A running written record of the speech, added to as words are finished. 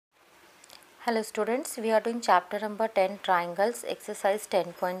Hello students, we are doing chapter number 10 triangles exercise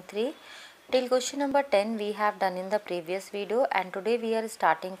 10.3. Till question number 10 we have done in the previous video, and today we are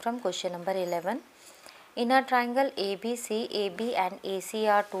starting from question number 11. In a triangle ABC, AB and AC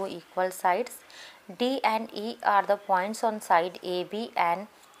are two equal sides. D and E are the points on side AB and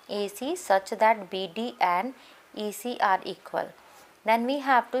AC such that BD and EC are equal. Then we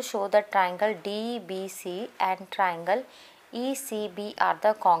have to show that triangle DBC and triangle ECB are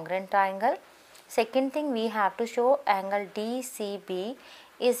the congruent triangle. Second thing, we have to show angle DCB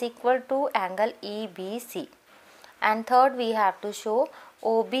is equal to angle EBC. And third, we have to show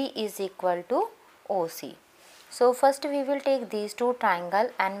OB is equal to OC. So first we will take these two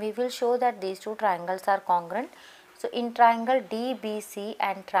triangles and we will show that these two triangles are congruent. So in triangle DBC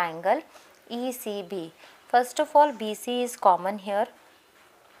and triangle ECB, first of all BC is common here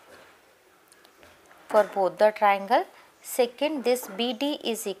for both the triangle. Second, this BD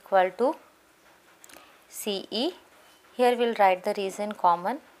is equal to CE. Here we will write the reason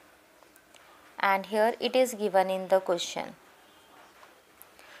common, and here it is given in the question.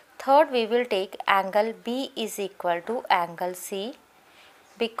 Third, we will take angle B is equal to angle C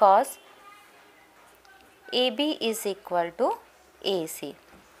because AB is equal to AC.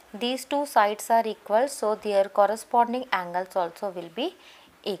 These two sides are equal, so their corresponding angles also will be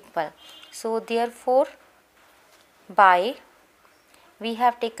equal. So therefore, by we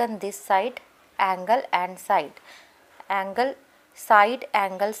have taken this side angle and side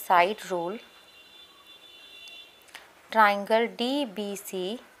rule, triangle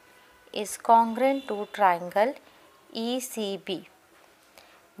DBC is congruent to triangle ECB.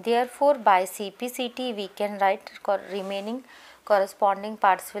 Therefore by CPCT we can write remaining corresponding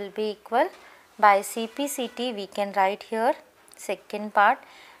parts will be equal. By CPCT we can write here second part,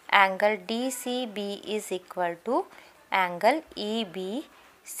 angle DCB is equal to angle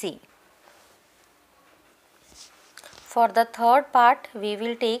EBC. For the third part, we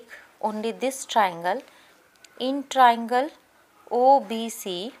will take only this triangle. In triangle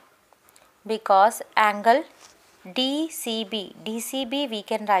OBC, because angle DCB we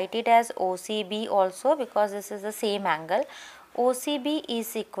can write it as OCB also because this is the same angle. OCB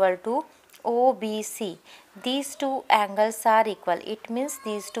is equal to OBC. These two angles are equal. It means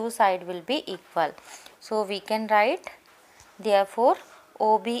these two sides will be equal. So we can write therefore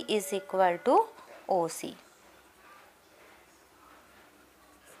OB is equal to OC.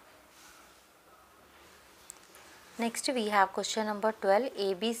 Next we have question number 12.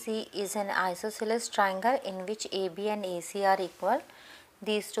 ABC is an isosceles triangle in which AB and AC are equal.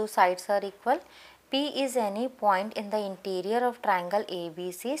 These two sides are equal. P is any point in the interior of triangle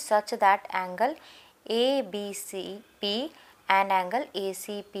ABC such that angle ABCP and angle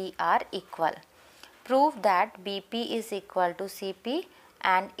ACP are equal. Prove that BP is equal to CP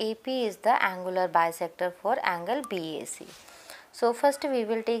and AP is the angular bisector for angle BAC. So first we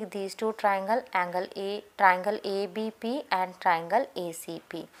will take these two triangle ABP and triangle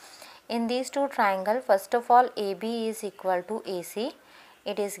ACP. In these two triangle, first of all AB is equal to AC.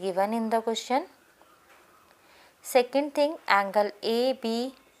 It is given in the question. Second thing, angle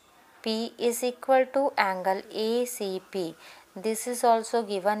ABP is equal to angle ACP. This is also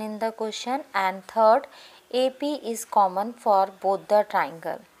given in the question. And third, AP is common for both the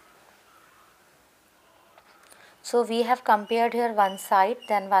triangle. So we have compared here one side,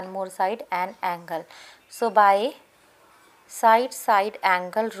 then one more side and angle. So by side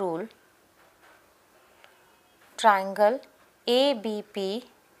angle rule, triangle ABP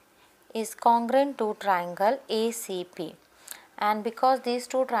is congruent to triangle ACP. And because these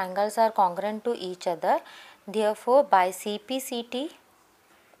two triangles are congruent to each other, therefore by CPCT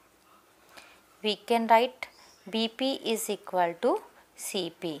we can write BP is equal to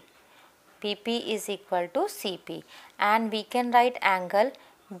CP. PP is equal to CP, and we can write angle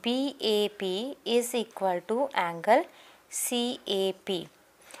BAP is equal to angle CAP.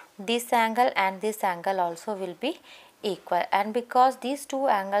 This angle and this angle also will be equal, and because these two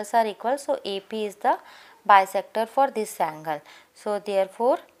angles are equal, so AP is the bisector for this angle. So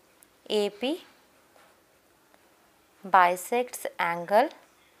therefore AP bisects angle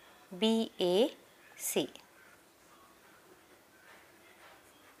BAC.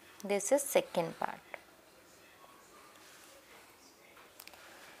 This is second part.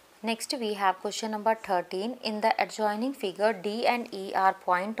 Next we have question number 13. In the adjoining figure, D and E are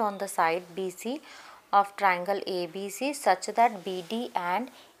point on the side BC of triangle ABC such that BD and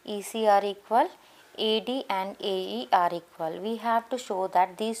EC are equal, AD and AE are equal. We have to show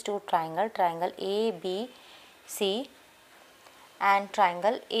that these two triangle ABC and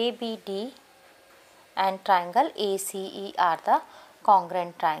triangle ABD and triangle ACE are the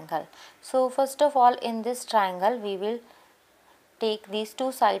congruent triangle. So first of all, in this triangle we will take these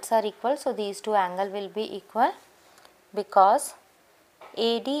two sides are equal, so these two angle will be equal because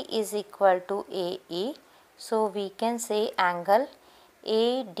AD is equal to AE. So we can say angle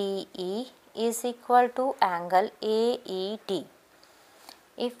ADE is equal to angle AED.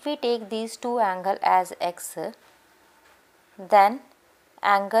 If we take these two angle as x, then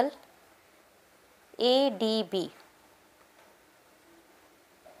angle ADB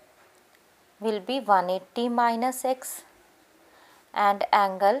will be 180 minus x and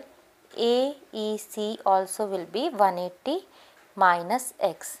angle AEC also will be 180 minus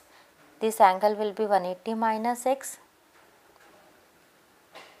x. This angle will be 180 minus x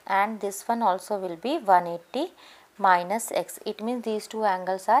and this one also will be 180 minus x. It means these two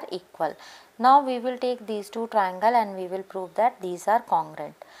angles are equal. Now we will take these two triangle and we will prove that these are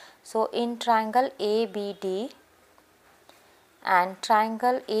congruent. So in triangle ABD and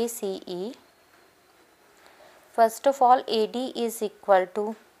triangle ACE, first of all AD is equal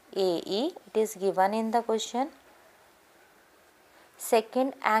to AE, it is given in the question.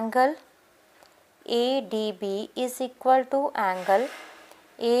 Second, angle ADB is equal to angle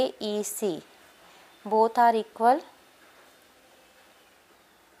AEC, both are equal.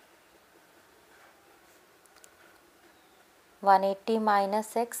 (180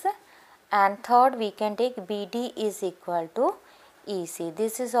 minus x), and third we can take BD is equal to EC.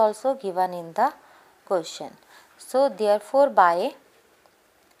 This is also given in the question. So therefore by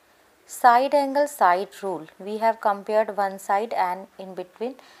side angle side rule we have compared one side and in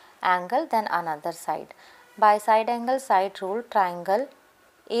between angle then another side. By side angle side rule, triangle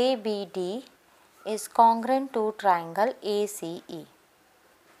ABD is congruent to triangle ACE.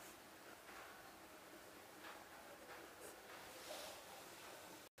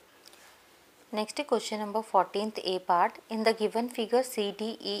 Next question number 14th A part. In the given figure,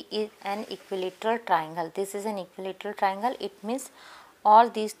 CDE is an equilateral triangle. This is an equilateral triangle. It means all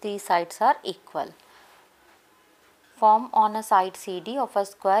these three sides are equal. Form on a side CD of a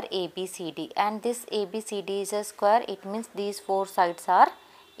square ABCD, and this ABCD is a square. It means these four sides are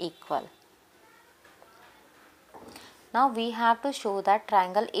equal. Now we have to show that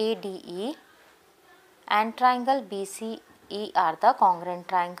triangle ADE and triangle BCE are the congruent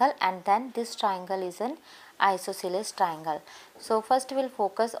triangle, and then this triangle is an isosceles triangle. So first we will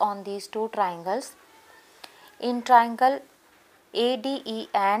focus on these two triangles. In triangle ADE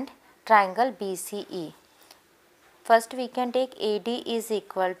and triangle BCE, first we can take AD is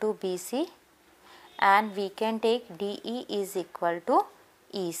equal to BC and we can take DE is equal to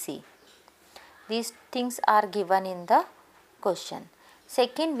EC. These things are given in the question.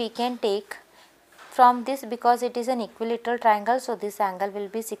 Second, we can take from this, because it is an equilateral triangle, so this angle will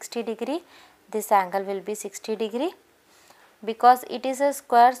be 60 degree, this angle will be 60 degree. Because it is a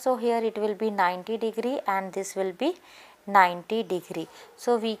square, so here it will be 90 degree and this will be 90 degree.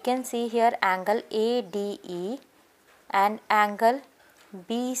 So we can see here angle ADE and angle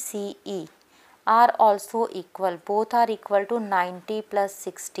BCE are also equal. Both are equal to 90 plus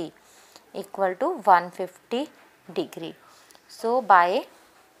 60 equal to 150 degree. So by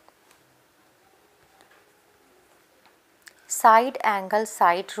side angle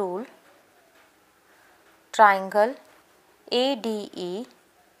side rule, triangle ADE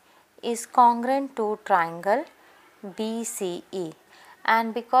is congruent to triangle BCE,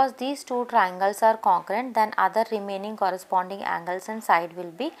 and because these two triangles are congruent, then other remaining corresponding angles and side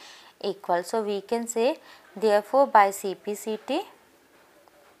will be equal. So we can say therefore by CPCT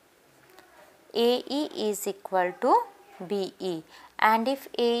AE is equal to BE, and if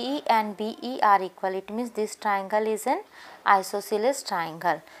AE and BE are equal, it means this triangle is an isosceles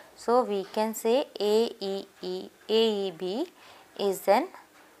triangle. So we can say AEB is an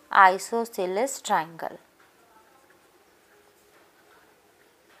isosceles triangle.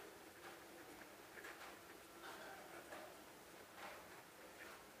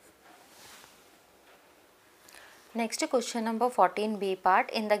 Next question number 14b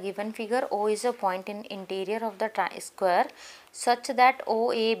part. In the given figure, O is a point in interior of the square such that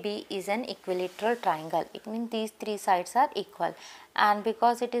OAB is an equilateral triangle. It means these three sides are equal, and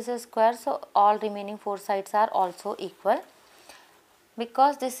because it is a square, so all remaining four sides are also equal.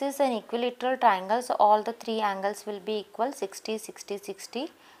 Because this is an equilateral triangle, so all the three angles will be equal, 60, 60,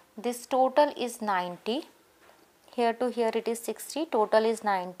 60. This total is 90. Here to here it is 60, total is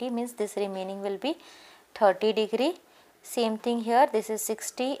 90, means this remaining will be 30 degree. Same thing here, this is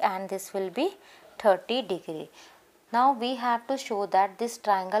 60 and this will be 30 degree. Now we have to show that this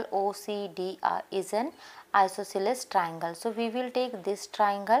triangle OCDR is an isosceles triangle. So we will take this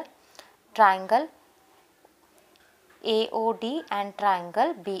triangle, triangle AOD and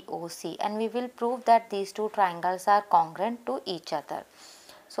triangle BOC, and we will prove that these two triangles are congruent to each other.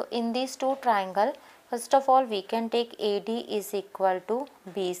 So in these two triangles, first of all we can take AD is equal to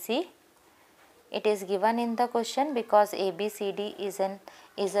BC. It is given in the question because ABCD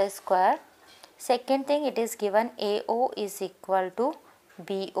is a square. Second thing, it is given AO is equal to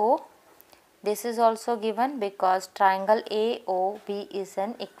BO. This is also given because triangle AOB is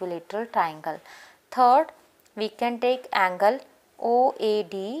an equilateral triangle. Third, we can take angle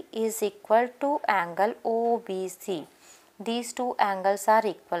OAD is equal to angle OBC. These two angles are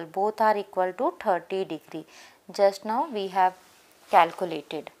equal, both are equal to 30 degree. Just now we have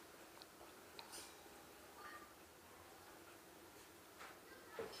calculated.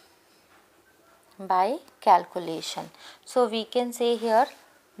 By calculation. So we can say here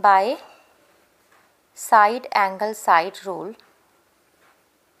by side angle side rule,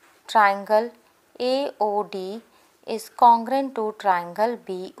 triangle AOD is congruent to triangle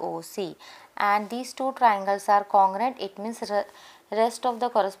BOC, and these two triangles are congruent. It means rest of the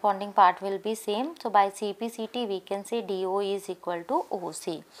corresponding part will be same. So by CPCT we can say DO is equal to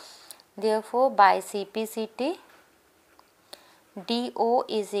OC. Therefore by CPCT DO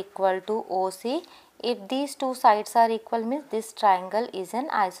is equal to OC. If these two sides are equal means this triangle is an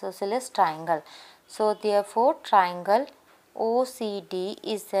isosceles triangle. So therefore triangle OCD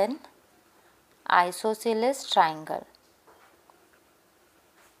is an isosceles triangle.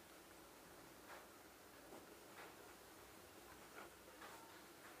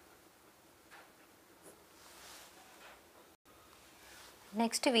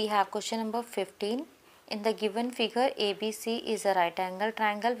 Next we have question number 15. In the given figure, ABC is a right angle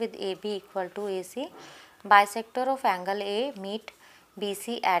triangle with AB equal to AC. Bisector of angle A meet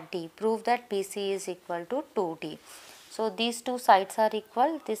BC at D. Prove that BC is equal to 2D. So these two sides are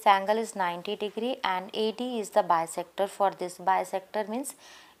equal. This angle is 90 degree and AD is the bisector for this. Bisector means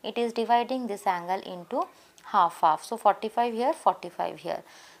it is dividing this angle into half. So 45 here, 45 here.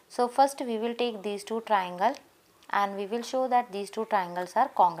 So first we will take these two triangles and we will show that these two triangles are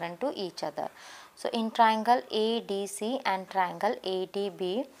congruent to each other. So in triangle ADC and triangle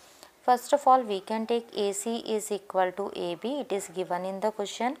ADB, first of all we can take AC is equal to AB. It is given in the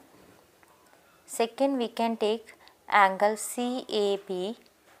question. Second, we can take angle CAB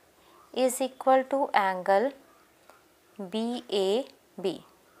is equal to angle BAB.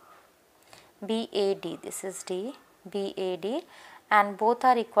 BAD, this is D, BAD, and both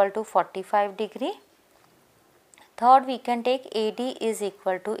are equal to 45 degree. Third, we can take AD is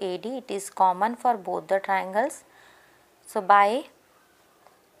equal to AD. It is common for both the triangles. So by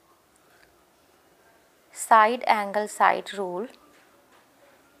side angle side rule,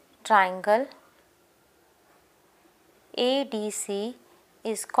 triangle ADC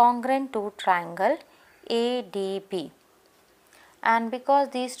is congruent to triangle ADB. And because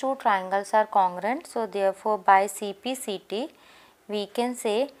these two triangles are congruent, so therefore by CPCT we can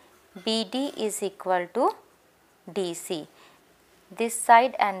say BD is equal to DC. This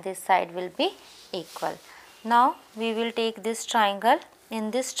side and this side will be equal. Now we will take this triangle.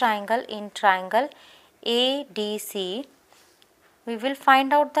 In this triangle, in triangle ADC, we will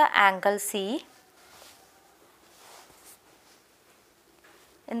find out the angle C.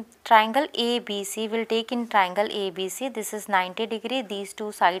 In triangle ABC, we will take in triangle ABC, this is 90 degree. These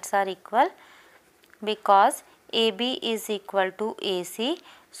two sides are equal because AB is equal to AC.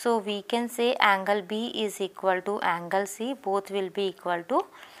 So we can say angle B is equal to angle C. Both will be equal to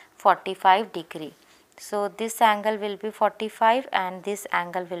 45 degree. So this angle will be 45 and this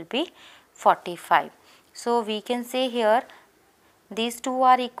angle will be 45. So we can say here these two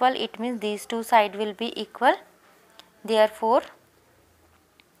are equal. It means these two sides will be equal. Therefore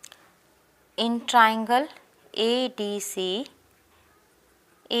in triangle ADC,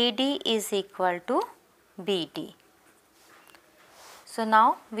 AD is equal to BD. So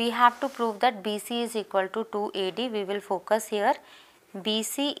now we have to prove that BC is equal to 2AD. We will focus here.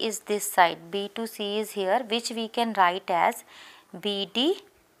 BC is this side, B to C is here, which we can write as BD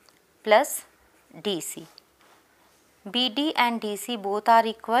plus DC. BD and DC both are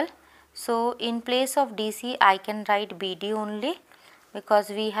equal. So in place of DC I can write BD only, because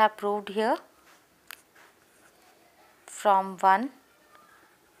we have proved here from 1,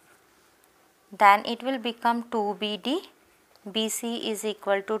 then it will become 2BD. BC is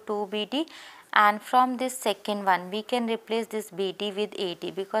equal to 2BD, and from this second one we can replace this BD with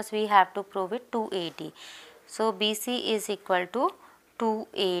AD because we have to prove it 2AD. So BC is equal to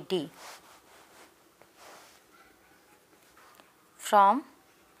 2AD from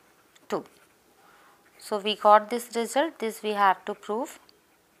 2. So we got this result. This we have to prove.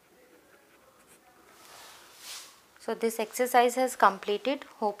 So this exercise has completed.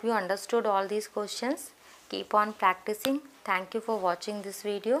 Hope you understood all these questions. Keep on practicing. Thank you for watching this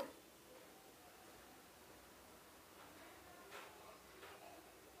video.